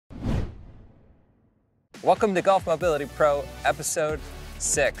Welcome to Golf Mobility Pro, episode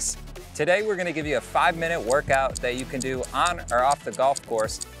 6. Today we're going to give you a 5-minute workout that you can do on or off the golf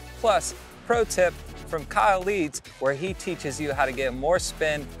course, plus pro tip from Kyle Leeds where he teaches you how to get more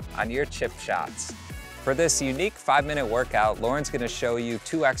spin on your chip shots. For this unique 5-minute workout, Lauren's going to show you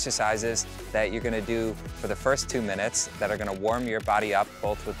 2 exercises that you're going to do for the first 2 minutes that are going to warm your body up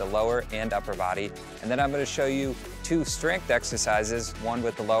both with the lower and upper body. And then I'm going to show you 2 strength exercises, one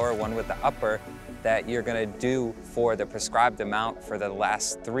with the lower, one with the upper, that you're going to do for the prescribed amount for the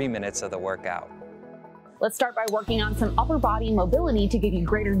last 3 minutes of the workout. Let's start by working on some upper body mobility to give you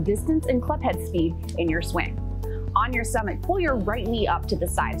greater distance and club head speed in your swing. On your stomach, pull your right knee up to the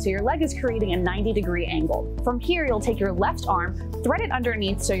side so your leg is creating a 90-degree angle. From here, you'll take your left arm, thread it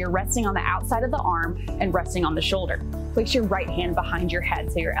underneath so you're resting on the outside of the arm and resting on the shoulder. Place your right hand behind your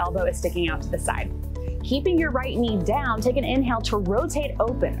head so your elbow is sticking out to the side. Keeping your right knee down, take an inhale to rotate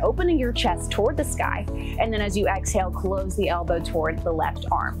opening your chest toward the sky, and then as you exhale, close the elbow toward the left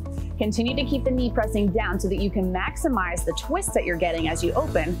arm. Continue to keep the knee pressing down so that you can maximize the twist that you're getting as you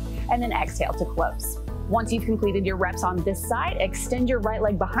open, and then exhale to close. Once you've completed your reps on this side, extend your right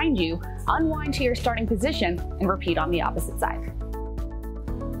leg behind you, unwind to your starting position, and repeat on the opposite side.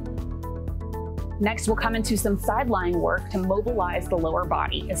 Next, we'll come into some side lying work to mobilize the lower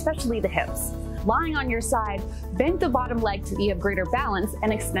body, especially the hips. Lying on your side, bend the bottom leg so that you have greater balance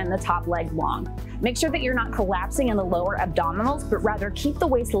and extend the top leg long. Make sure that you're not collapsing in the lower abdominals, but rather keep the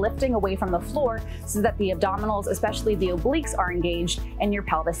waist lifting away from the floor so that the abdominals, especially the obliques, are engaged and your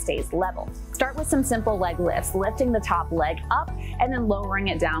pelvis stays level. Start with some simple leg lifts, lifting the top leg up and then lowering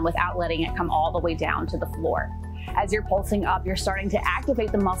it down without letting it come all the way down to the floor. As you're pulsing up, you're starting to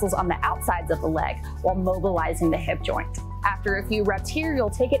activate the muscles on the outsides of the leg while mobilizing the hip joint. After a few reps here, you'll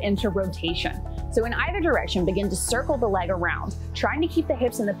take it into rotation. So in either direction, begin to circle the leg around, trying to keep the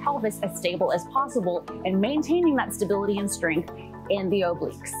hips and the pelvis as stable as possible and maintaining that stability and strength in the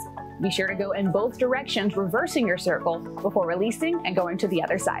obliques. Be sure to go in both directions, reversing your circle before releasing and going to the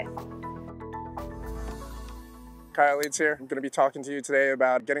other side. Kyle Leeds here. I'm going to be talking to you today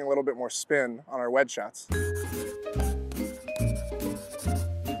about getting a little bit more spin on our wedge shots.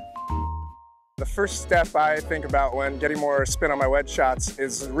 The first step I think about when getting more spin on my wedge shots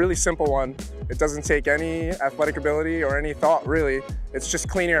is a really simple one. It doesn't take any athletic ability or any thought really. It's just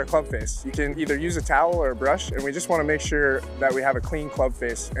cleaning our club face. You can either use a towel or a brush, and we just want to make sure that we have a clean club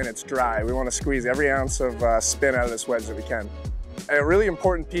face and it's dry. We want to squeeze every ounce of spin out of this wedge that we can. A really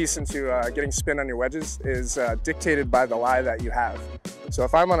important piece into getting spin on your wedges is dictated by the lie that you have. So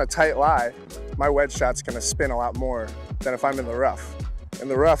if I'm on a tight lie, my wedge shot's going to spin a lot more than if I'm in the rough. In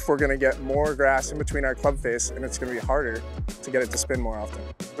the rough, we're going to get more grass in between our club face, and it's going to be harder to get it to spin more often.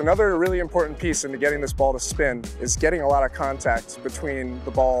 Another really important piece into getting this ball to spin is getting a lot of contact between the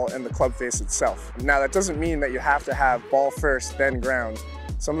ball and the club face itself. Now, that doesn't mean that you have to have ball first, then ground.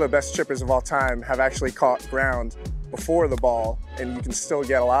 Some of the best chippers of all time have actually caught ground before the ball, and you can still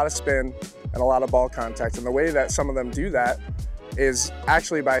get a lot of spin and a lot of ball contact. And the way that some of them do that is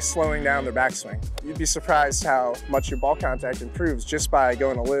actually by slowing down their backswing. You'd be surprised how much your ball contact improves just by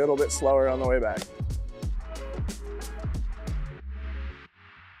going a little bit slower on the way back.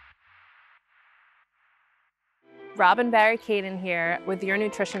 Robin Barrie here with your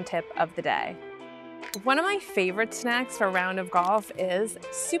nutrition tip of the day. One of my favorite snacks for a round of golf is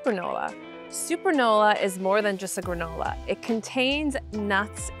Supernola. Supernola is more than just a granola. It contains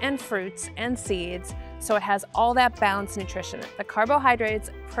nuts and fruits and seeds, so it has all that balanced nutrition, the carbohydrates,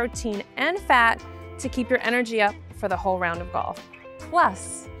 protein, and fat to keep your energy up for the whole round of golf.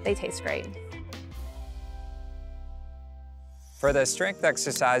 Plus, they taste great. For the strength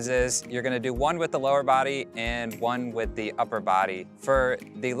exercises, you're going to do one with the lower body and one with the upper body. For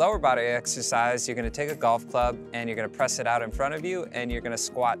the lower body exercise, you're going to take a golf club and you're going to press it out in front of you and you're going to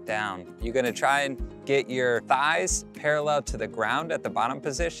squat down. You're going to try and get your thighs parallel to the ground at the bottom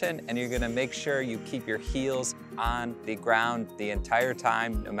position, and you're going to make sure you keep your heels on the ground the entire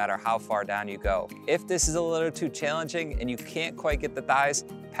time, no matter how far down you go. If this is a little too challenging and you can't quite get the thighs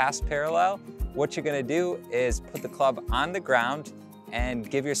past parallel, what you're gonna do is put the club on the ground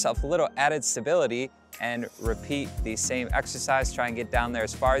and give yourself a little added stability and repeat the same exercise. Try and get down there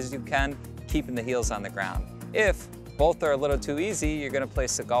as far as you can, keeping the heels on the ground. If both are a little too easy, you're gonna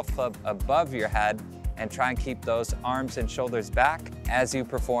place the golf club above your head and try and keep those arms and shoulders back as you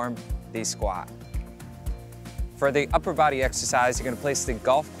perform the squat. For the upper body exercise, you're gonna place the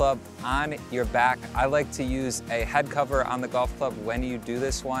golf club on your back. I like to use a head cover on the golf club when you do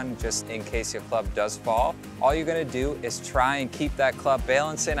this one, just in case your club does fall. All you're gonna do is try and keep that club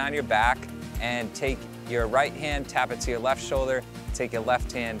balancing on your back and take your right hand, tap it to your left shoulder, take your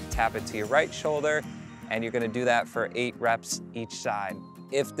left hand, tap it to your right shoulder, and you're gonna do that for 8 reps each side.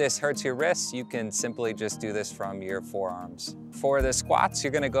 If this hurts your wrists, you can simply just do this from your forearms. For the squats,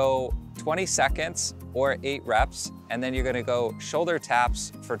 you're gonna go 20 seconds or 8 reps, and then you're gonna go shoulder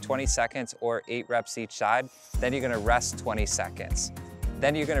taps for 20 seconds or 8 reps each side. Then you're gonna rest 20 seconds.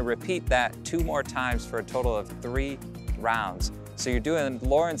 Then you're gonna repeat that 2 more times for a total of 3 rounds. So you're doing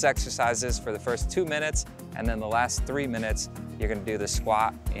Lauren's exercises for the first 2 minutes, and then the last 3 minutes, you're gonna do the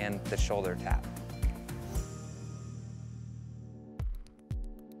squat and the shoulder tap.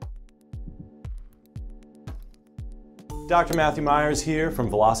 Dr. Matthew Meyers here from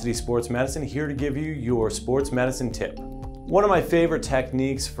Velocity Sports Medicine, here to give you your sports medicine tip. One of my favorite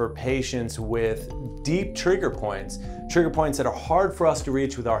techniques for patients with deep trigger points that are hard for us to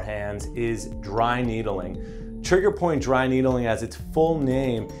reach with our hands, is dry needling. Trigger point dry needling, as its full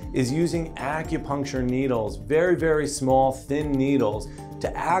name, is using acupuncture needles, very, very small, thin needles,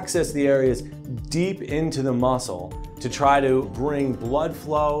 to access the areas deep into the muscle to try to bring blood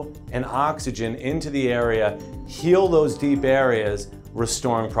flow and oxygen into the area, heal those deep areas,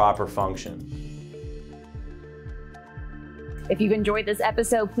 restoring proper function. If you've enjoyed this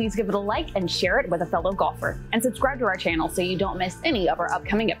episode, please give it a like and share it with a fellow golfer. And subscribe to our channel so you don't miss any of our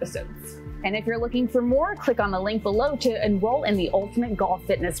upcoming episodes. And if you're looking for more, click on the link below to enroll in the Ultimate Golf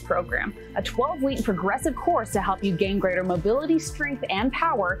Fitness Program, a 12-week progressive course to help you gain greater mobility, strength, and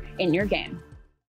power in your game.